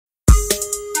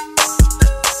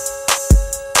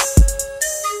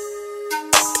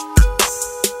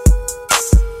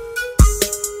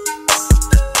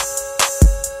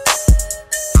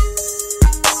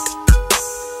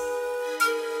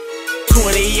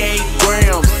28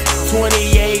 grams,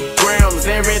 28 grams.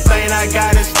 Everything I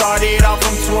got it started off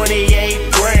from 28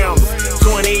 grams,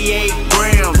 28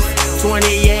 grams,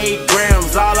 28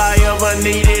 grams. All I ever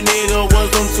needed, nigga, was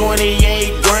them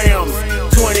 28 grams,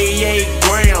 28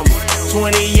 grams,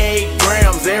 28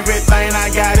 grams. Everything I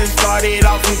got it started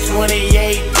off from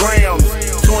 28 grams,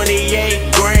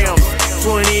 28 grams,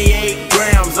 28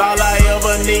 grams. All I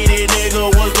ever needed, nigga,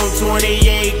 was them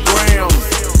 28 grams.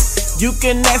 You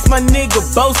can ask my nigga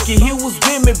Boski, he was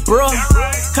with me, bruh.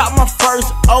 Caught my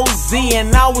first OZ and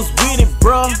I was with it,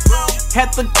 bruh. Had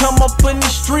to come up in the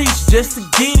streets just to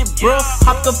get it, bruh.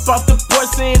 Hopped up off the porch,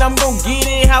 said I'm gon' get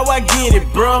it how I get it,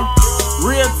 bruh.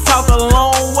 Real talk, a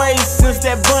long way since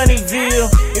that Bunnyville.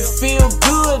 It feel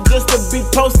good just to be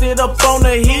posted up on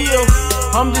the hill.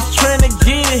 I'm just trying to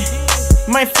get it,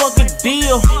 might fuck a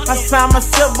deal. I signed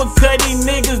myself because these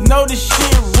niggas know this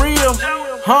shit real,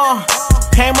 huh?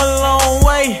 Came a long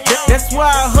way, that's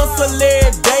why I hustle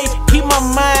every day. Keep my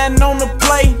mind on the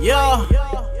play, yeah.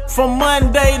 From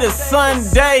Monday to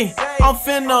Sunday, I'm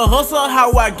finna hustle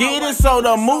how I get it, so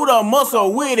the mood a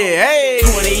muscle with it, hey.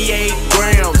 28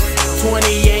 grams,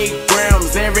 28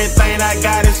 grams. Everything I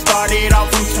got it started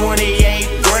off from 28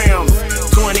 grams,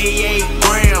 28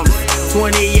 grams,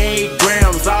 28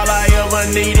 grams. All I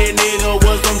ever needed, nigga,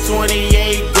 was them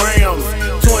 28 grams,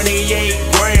 28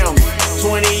 grams,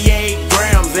 28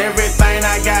 grams. Everything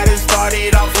I got it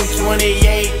started off from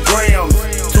 28 grams,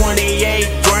 28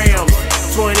 grams,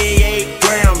 28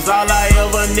 grams. All I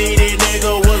ever needed,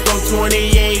 nigga, was them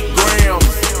 28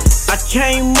 grams. I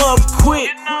came up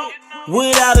quick,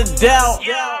 without a doubt.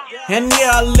 And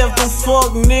yeah, I left them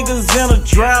fuck niggas in a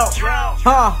drought,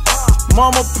 huh?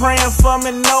 Mama praying for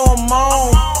me, know I'm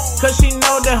on, cause she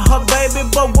know that her baby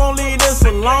but won't leave this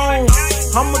alone.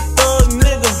 I'm a thug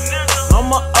nigga, I'm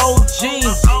a OG,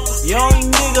 young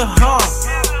nigga, huh?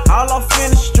 All off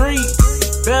in the street,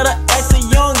 better ask a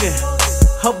youngin'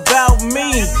 about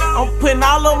me. I'm putting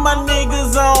all of my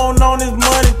niggas on this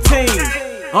money team,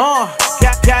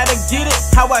 gotta get it,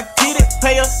 how I get it,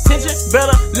 pay attention,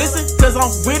 better listen, cause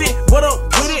I'm with it, what up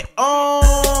with it,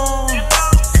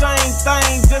 same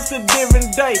thing, just a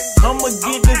different day, I'ma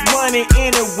get this money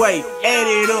anyway, add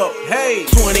it up, hey.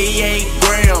 28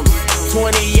 grams,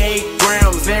 28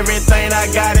 grams, everything I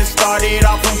got it started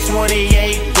off from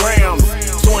 28 grams,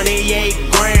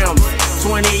 28 grams,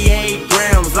 28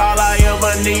 grams. All I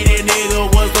ever needed, nigga,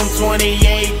 was them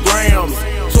 28 grams,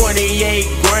 28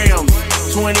 grams,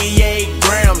 28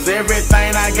 grams.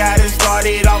 Everything I got it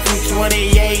started off from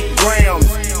 28 grams,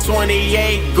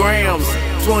 28 grams,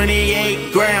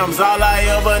 28 grams. All I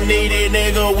ever needed,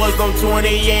 nigga, was them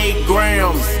 28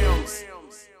 grams.